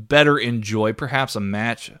 better enjoy perhaps a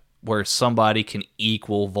match where somebody can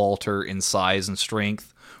equal Walter in size and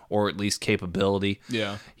strength, or at least capability.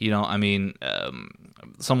 Yeah. You know, I mean,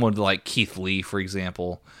 someone like Keith Lee, for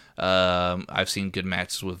example. I've seen good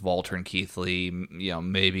matches with Walter and Keith Lee. You know,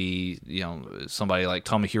 maybe, you know, somebody like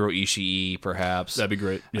Tomohiro Ishii, perhaps. That'd be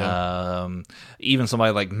great. Yeah. Even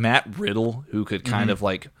somebody like Matt Riddle, who could kind of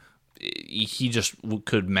like, he just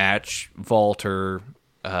could match Walter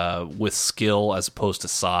with skill as opposed to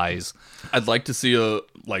size. I'd like to see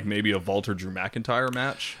maybe a Walter Drew McIntyre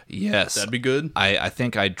match. Yes, that'd be good. I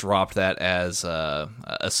think I dropped that as a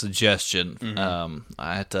suggestion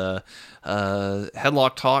at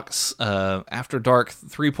Headlock Talks After Dark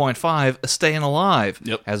 3.5, Staying Alive.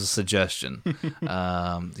 Yep. As a suggestion.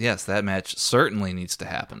 Yes, that match certainly needs to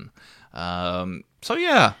happen. So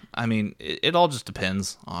yeah, I mean, it all just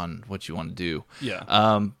depends on what you want to do.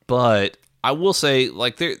 Yeah. But I will say,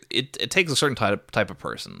 like, it takes a certain type of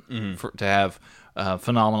person to have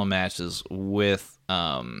phenomenal matches with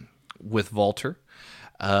Walter.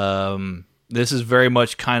 This is very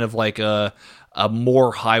much kind of like a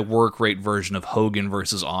more high work rate version of Hogan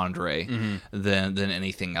versus Andre than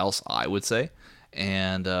anything else, I would say.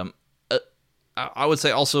 And I would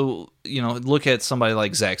say also, you know, look at somebody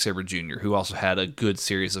like Zack Sabre Jr., who also had a good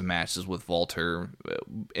series of matches with Walter,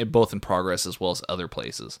 both in Progress as well as other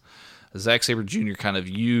places. Zack Sabre Jr. kind of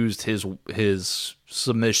used his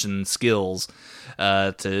submission skills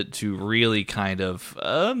to really kind of,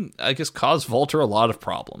 I guess, cause Walter a lot of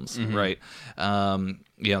problems, right?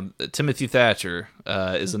 Timothy Thatcher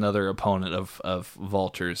is another opponent of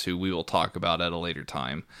Walter's, who we will talk about at a later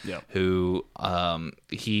time. Yeah. Who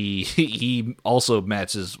he also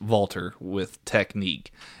matches Walter with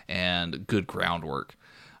technique and good groundwork.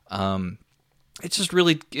 It just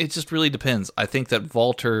really depends. I think that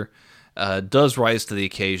Walter does rise to the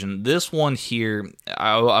occasion. This one here,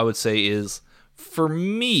 I would say, is, for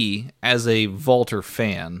me as a Walter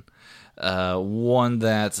fan, one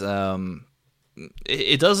that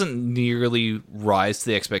it doesn't nearly rise to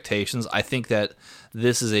the expectations. I think that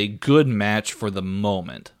this is a good match for the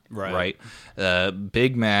moment. Right.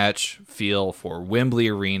 Big match feel for Wembley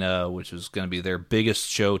Arena, which is going to be their biggest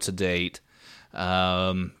show to date.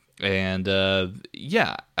 I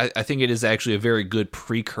think it is actually a very good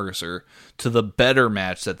precursor to the better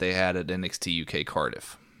match that they had at NXT UK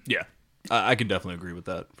Cardiff. Yeah, I can definitely agree with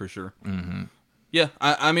that, for sure. Yeah,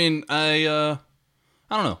 I mean, I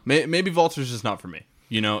don't know. Maybe Walter's just not for me,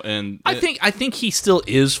 And I think he still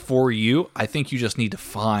is for you. I think you just need to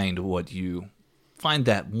find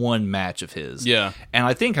that one match of his. Yeah. And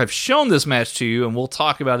I think I've shown this match to you, and we'll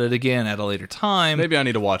talk about it again at a later time. Maybe I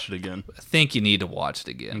need to watch it again. I think you need to watch it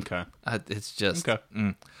again. Okay. It's just Okay.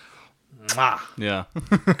 Yeah.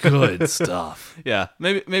 Good stuff. Yeah.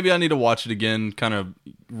 Maybe I need to watch it again. Kind of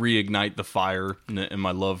reignite the fire in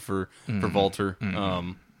my love for Walter.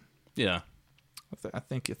 Yeah. I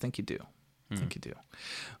think you do. I think you do.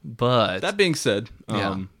 But That being said,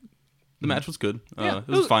 Yeah. the match was good. Yeah, it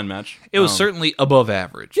was a fine match. it was certainly above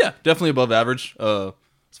average. Yeah, definitely above average.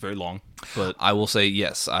 It's very long, but I will say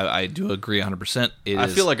yes. I do agree 100%. I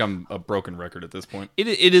feel like I'm a broken record at this point. It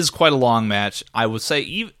is quite a long match. I would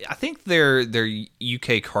say I think their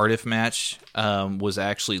UK Cardiff match was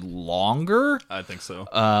actually longer. I think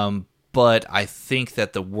so. But I think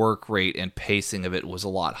that the work rate and pacing of it was a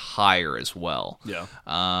lot higher as well. Yeah.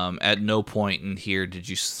 At no point in here did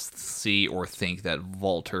you see or think that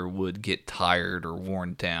Walter would get tired or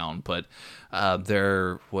worn down, but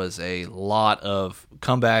there was a lot of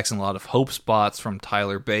comebacks and a lot of hope spots from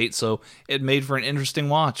Tyler Bate, so it made for an interesting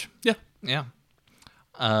watch. Yeah. Yeah.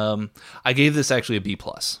 I gave this actually a B+.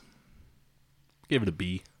 Gave it a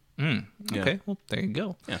B. Okay, Yeah. well, there you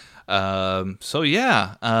go. Yeah.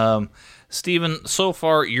 Steven, so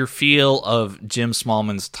far, your feel of Jim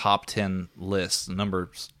Smallman's top 10 list,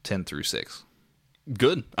 numbers 10 through 6.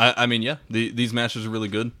 Good. I mean, yeah, these matches are really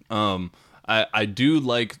good. I do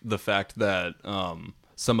like the fact that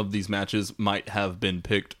some of these matches might have been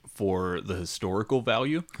picked for the historical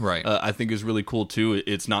value. Right. I think is really cool, too.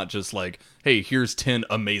 It's not just like, hey, here's 10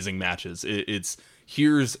 amazing matches. It's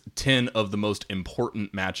here's 10 of the most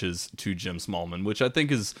important matches to Jim Smallman, which I think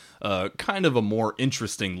is kind of a more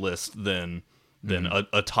interesting list than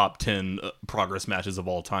a top 10 progress matches of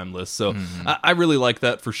all time list. So I really like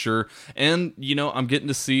that for sure. And, I'm getting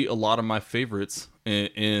to see a lot of my favorites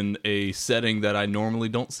in a setting that I normally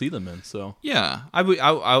don't see them in. So Yeah,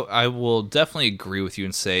 I will definitely agree with you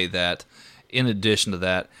and say that in addition to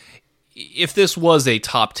that, if this was a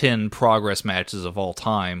top 10 progress matches of all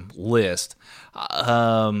time list,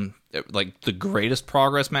 like the greatest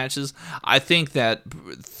progress matches, I think that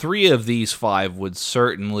 3 of these 5 would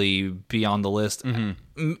certainly be on the list.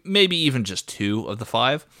 Maybe even just 2 of the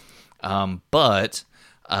 5. But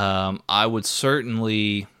I would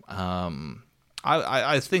certainly...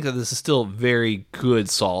 I think that this is still a very good,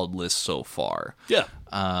 solid list so far. yeah.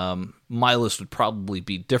 My list would probably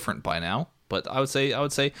be different by now, but I would say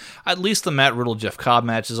at least the Matt Riddle Jeff Cobb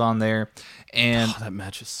match is on there, and that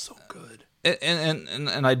match is so good.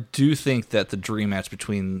 And I do think that the dream match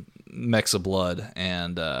between Mexa Blood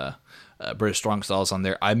and British Strong Style is on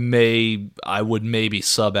there. I would maybe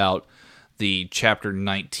sub out the Chapter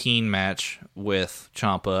 19 match with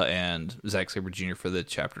Ciampa and Zack Sabre Jr. for the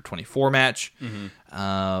Chapter 24 match.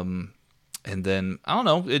 And then, I don't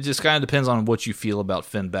know, it just kind of depends on what you feel about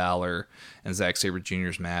Finn Balor and Zack Sabre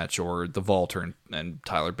Jr.'s match, or the Walter and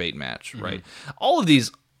Tyler Bate match, right? All of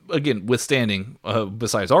these, again, withstanding,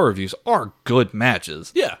 besides our reviews, are good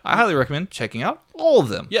matches. Yeah. I highly recommend checking out all of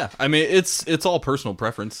them. Yeah, I mean, it's all personal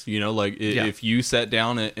preference, like if you sat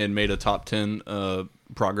down and made a top 10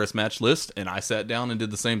 progress match list, and I sat down and did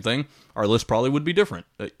the same thing, our list probably would be different.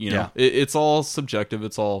 It's all subjective.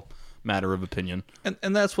 It's all matter of opinion.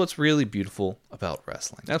 And that's what's really beautiful about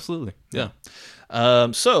wrestling. Absolutely. Yeah.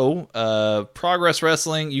 So Progress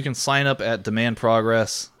Wrestling, you can sign up at Demand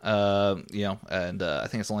Progress, and I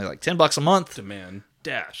think it's only like $10 a month. Demand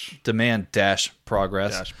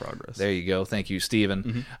Progress. Progress. There you go. Thank you,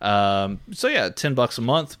 Steven. So yeah, $10 a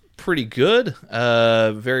month. Pretty good.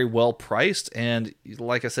 Very well priced. And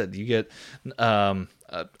like I said, you get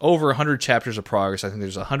over 100 chapters of Progress. I think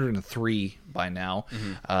there's 103 by now.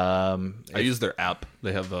 I use their app.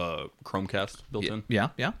 They have a Chromecast built in. Yeah.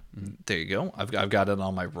 There you go. I've got it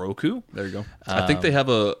on my Roku. There you go. I think they have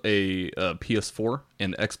a PS4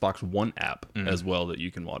 and Xbox One app as well that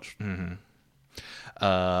you can watch.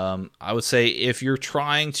 I would say if you're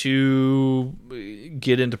trying to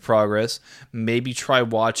get into Progress, maybe try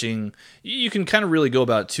watching. You can kind of really go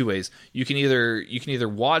about it 2 ways. You can either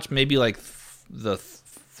watch maybe like the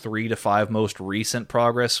 3 to 5 most recent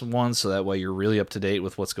Progress ones, so that way you're really up to date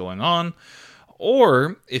with what's going on.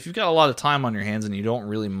 Or if you've got a lot of time on your hands and you don't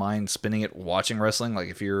really mind spending it watching wrestling, like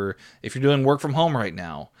if you're doing work from home right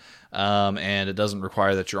now, and it doesn't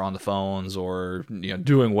require that you're on the phones or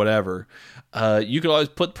doing whatever, you could always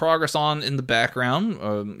put Progress on in the background.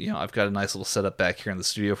 I've got a nice little setup back here in the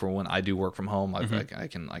studio for when I do work from home. I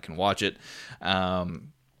can watch it.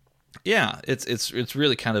 Yeah, it's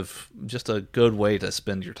really kind of just a good way to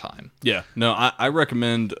spend your time. Yeah, no, I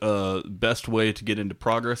recommend best way to get into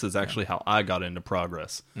Progress is actually how I got into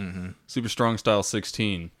Progress. Mm-hmm. Super Strong Style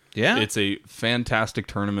 16. Yeah? It's a fantastic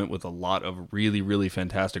tournament with a lot of really, really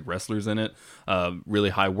fantastic wrestlers in it. Really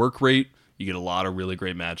high work rate. You get a lot of really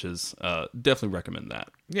great matches. Definitely recommend that.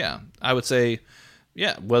 Yeah, I would say,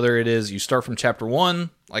 yeah, whether it is you start from chapter 1,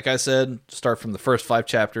 like I said, start from the first 5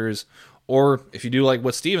 chapters, or if you do like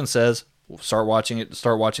what Steven says, start watching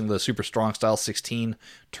the Super Strong Style 16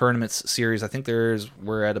 tournaments series. I think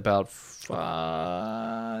we're at about 4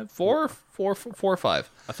 or 5.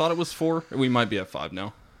 I thought it was 4. We might be at 5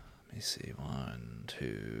 now. Let me see. 1,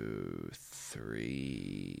 2,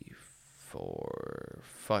 3, 4,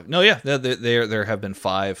 5. No, yeah, there have been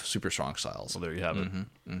 5 Super Strong Styles. Well, there you have it.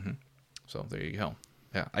 Mm-hmm. So there you go.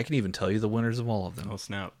 Yeah, I can even tell you the winners of all of them. Oh,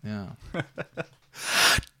 snap. Yeah.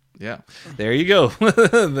 Yeah, there you go.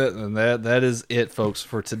 that is it, folks,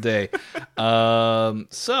 for today.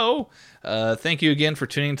 So thank you again for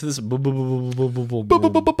tuning into this bonus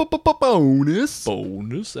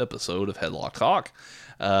episode of Headlock Talk.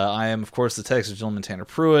 I am, of course, the Texas gentleman Tanner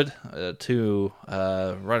Pruitt.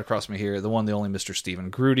 Right across from me here, the one, the only Mr.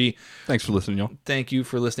 Stephen Grudy. Thanks for listening, y'all. Thank you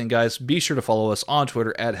for listening, guys. Be sure to follow us on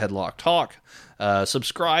Twitter at Headlock Talk.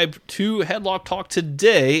 Subscribe to Headlock Talk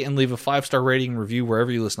today and leave a 5-star rating and review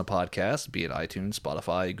wherever you listen to podcasts, be it iTunes,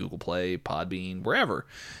 Spotify, Google Play, Podbean, wherever.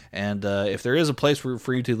 And if there is a place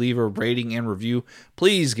for you to leave a rating and review,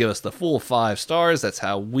 please give us the full 5 stars. That's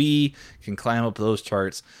how we can climb up those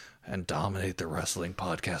charts and dominate the wrestling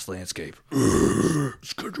podcast landscape.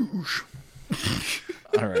 Skadoosh.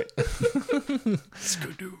 All right.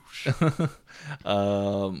 Skadoosh.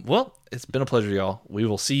 Well, it's been a pleasure, y'all. We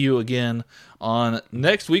will see you again on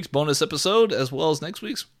next week's bonus episode, as well as next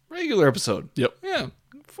week's regular episode. Yep. Yeah.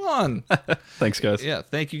 Fun. Thanks, guys. Yeah.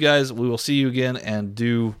 Thank you, guys. We will see you again and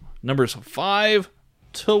do numbers 5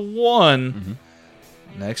 to 1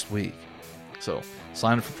 next week. So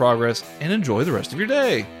sign up for Progress and enjoy the rest of your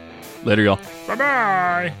day. Later, y'all.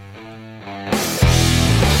 Bye-bye.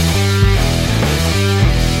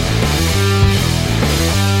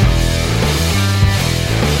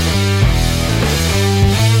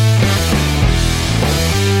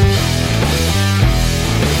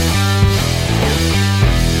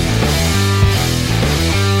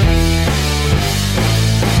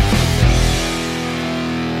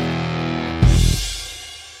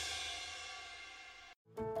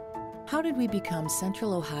 How did we become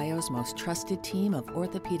Central Ohio's most trusted team of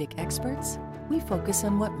orthopedic experts? We focus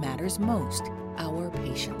on what matters most, our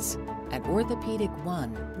patients. At Orthopedic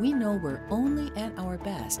One, we know we're only at our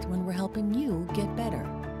best when we're helping you get better.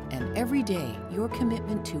 And every day, your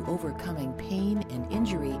commitment to overcoming pain and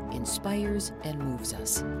injury inspires and moves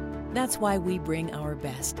us. That's why we bring our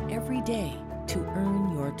best every day to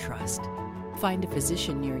earn your trust. Find a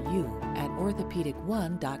physician near you at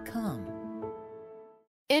orthopedic1.com.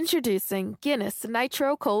 Introducing Guinness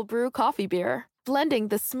Nitro Cold Brew Coffee Beer, blending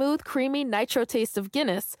the smooth, creamy nitro taste of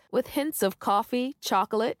Guinness with hints of coffee,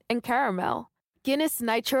 chocolate, and caramel. Guinness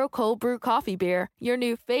Nitro Cold Brew Coffee Beer, your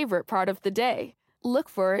new favorite part of the day. Look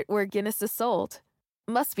for it where Guinness is sold.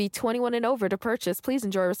 Must be 21 and over to purchase. Please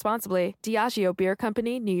enjoy responsibly. Diageo Beer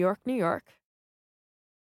Company, New York, New York.